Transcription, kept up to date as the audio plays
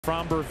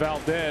Framber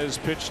Valdez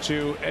pitched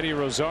to Eddie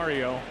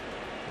Rosario,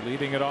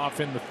 leading it off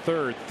in the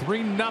third.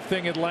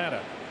 3-0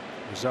 Atlanta.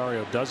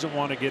 Rosario doesn't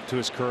want to get to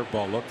his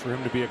curveball. Look for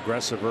him to be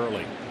aggressive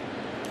early.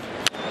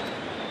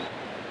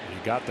 He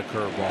got the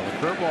curveball. The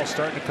curveball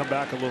starting to come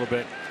back a little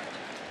bit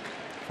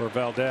for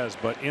Valdez,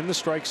 but in the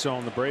strike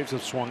zone, the Braves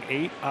have swung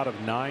 8 out of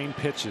 9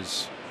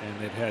 pitches, and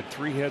they've had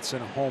 3 hits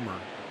and a homer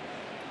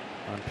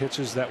on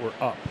pitches that were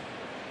up.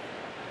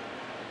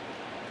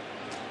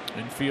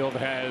 Infield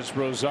has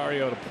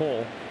Rosario to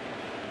pull.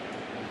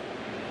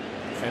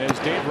 And as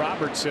Dave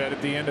Roberts said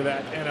at the end of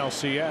that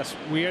NLCS,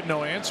 we had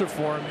no answer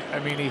for him. I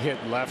mean, he hit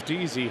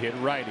lefties, he hit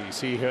righties,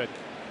 he hit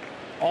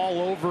all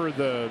over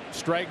the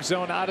strike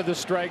zone, out of the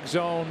strike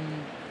zone,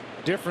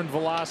 different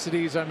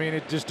velocities. I mean,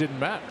 it just didn't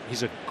matter.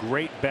 He's a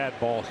great bad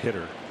ball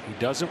hitter. He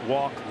doesn't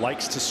walk,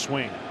 likes to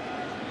swing.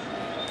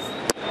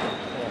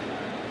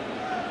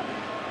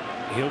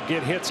 He'll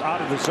get hits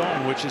out of the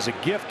zone, which is a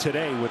gift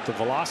today with the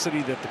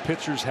velocity that the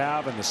pitchers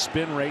have and the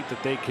spin rate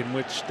that they can,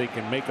 which they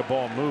can make a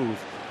ball move.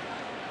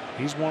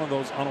 He's one of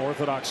those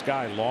unorthodox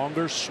guys.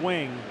 Longer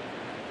swing,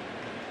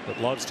 but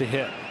loves to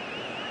hit.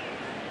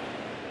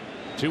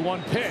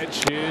 2-1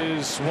 pitch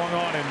is swung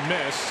on and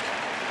missed.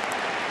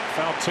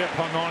 Foul tip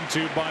hung on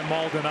to by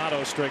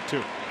Maldonado. Strike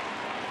 2.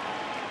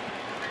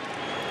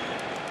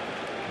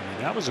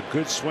 That was a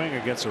good swing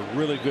against a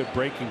really good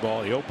breaking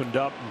ball. He opened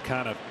up and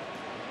kind of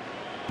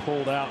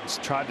pulled out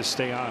and tried to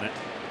stay on it.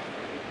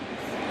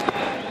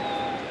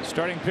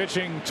 Starting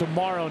pitching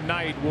tomorrow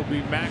night will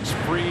be Max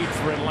Fried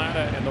for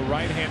Atlanta and the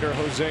right-hander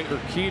Jose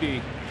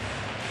Urquidy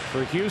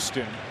for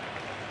Houston.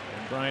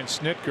 And Brian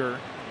Snitker,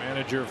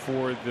 manager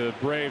for the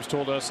Braves,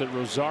 told us that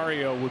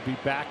Rosario would be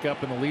back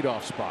up in the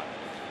leadoff spot,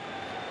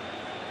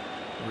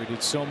 where he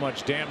did so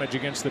much damage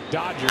against the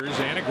Dodgers.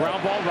 And a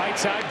ground ball right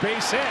side,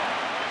 base hit.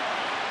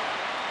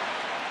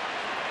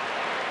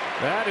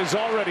 That is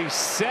already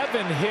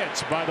 7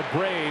 hits by the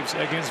Braves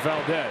against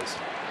Valdez.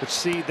 But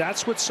see,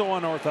 that's what's so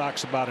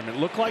unorthodox about him. It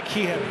looked like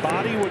he had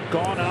body would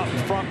gone out in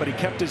front, but he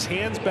kept his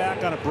hands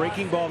back on a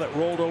breaking ball that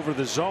rolled over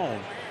the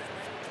zone.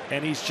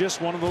 And he's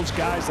just one of those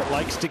guys that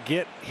likes to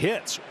get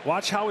hits.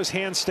 Watch how his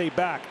hands stay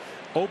back.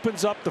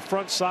 Opens up the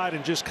front side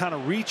and just kind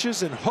of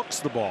reaches and hooks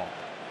the ball.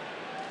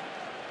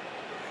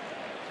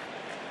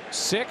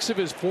 6 of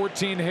his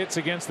 14 hits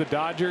against the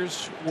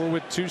Dodgers were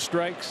with 2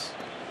 strikes.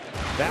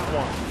 That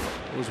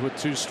one was with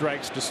 2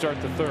 strikes to start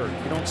the third.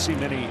 You don't see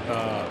many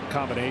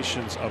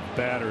combinations of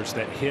batters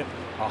that hit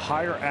a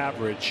higher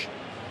average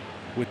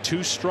with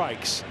 2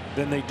 strikes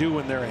than they do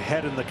when they're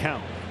ahead in the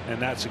count.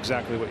 And that's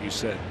exactly what you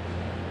said.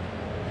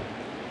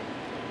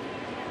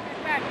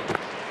 That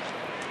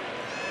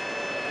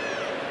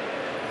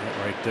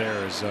right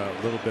there is a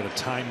little bit of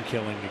time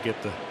killing to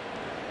get the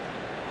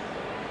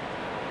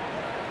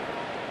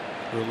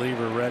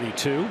reliever ready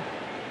too.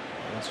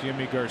 That's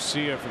Yimi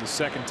Garcia for the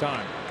 2nd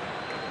time.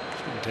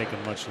 It's going to take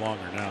him much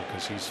longer now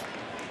because you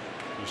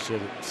said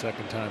it,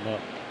 2nd time up.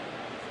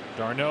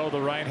 Darno,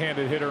 the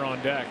right-handed hitter,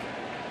 on deck.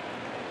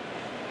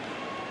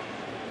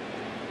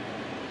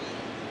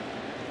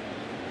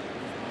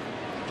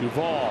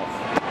 Duvall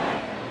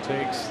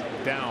takes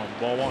down,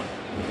 ball 1.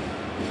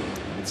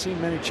 Haven't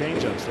seen many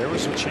changeups. There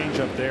was a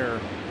changeup there.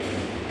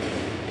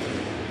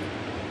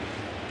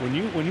 When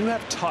you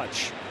have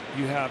touch,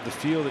 you have the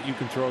feel that you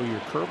can throw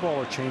your curveball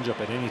or changeup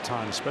at any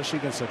time, especially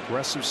against an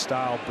aggressive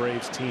style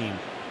Braves team.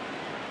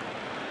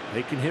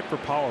 They can hit for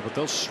power, but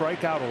they'll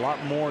strike out a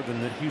lot more than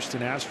the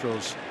Houston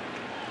Astros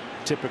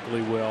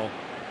typically will.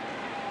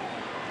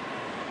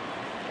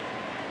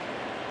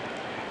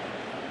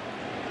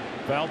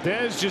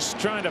 Valdez just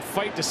trying to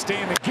fight to stay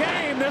in the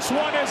game. This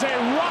one is a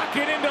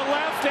rocket into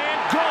left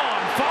and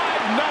gone.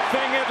 5-0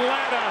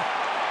 Atlanta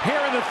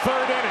here in the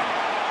 3rd inning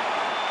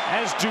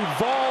as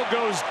Duvall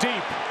goes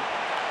deep.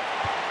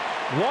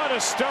 What a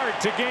start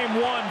to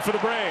game 1 for the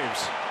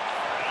Braves.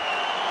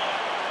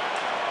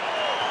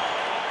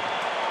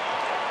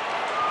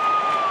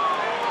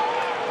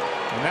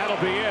 And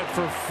that'll be it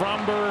for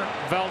Framber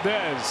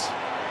Valdez.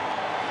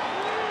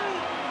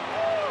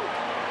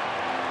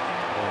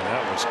 Oh,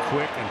 that was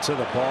quick and to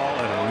the ball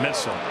and a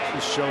missile.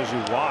 This shows you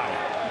why.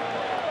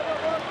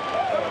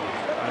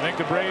 I think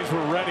the Braves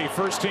were ready.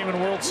 First team in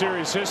World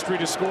Series history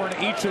to score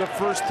in each of the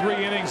first 3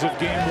 innings of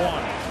game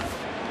 1.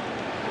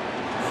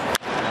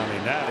 I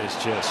mean, that is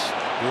just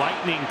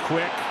lightning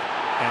quick,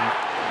 and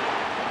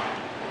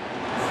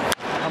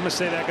I'm going to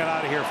say that got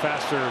out of here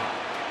faster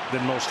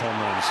than most home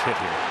runs hit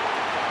here.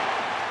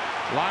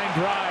 Line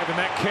drive, and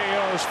that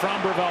KOs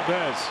Framber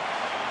Valdez.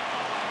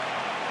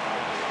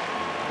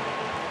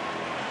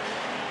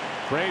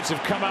 Braves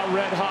have come out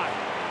red hot.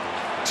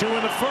 2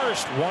 in the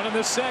 1st, 1 in the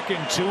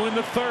 2nd, 2 in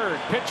the 3rd.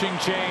 Pitching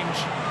change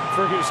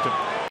for Houston.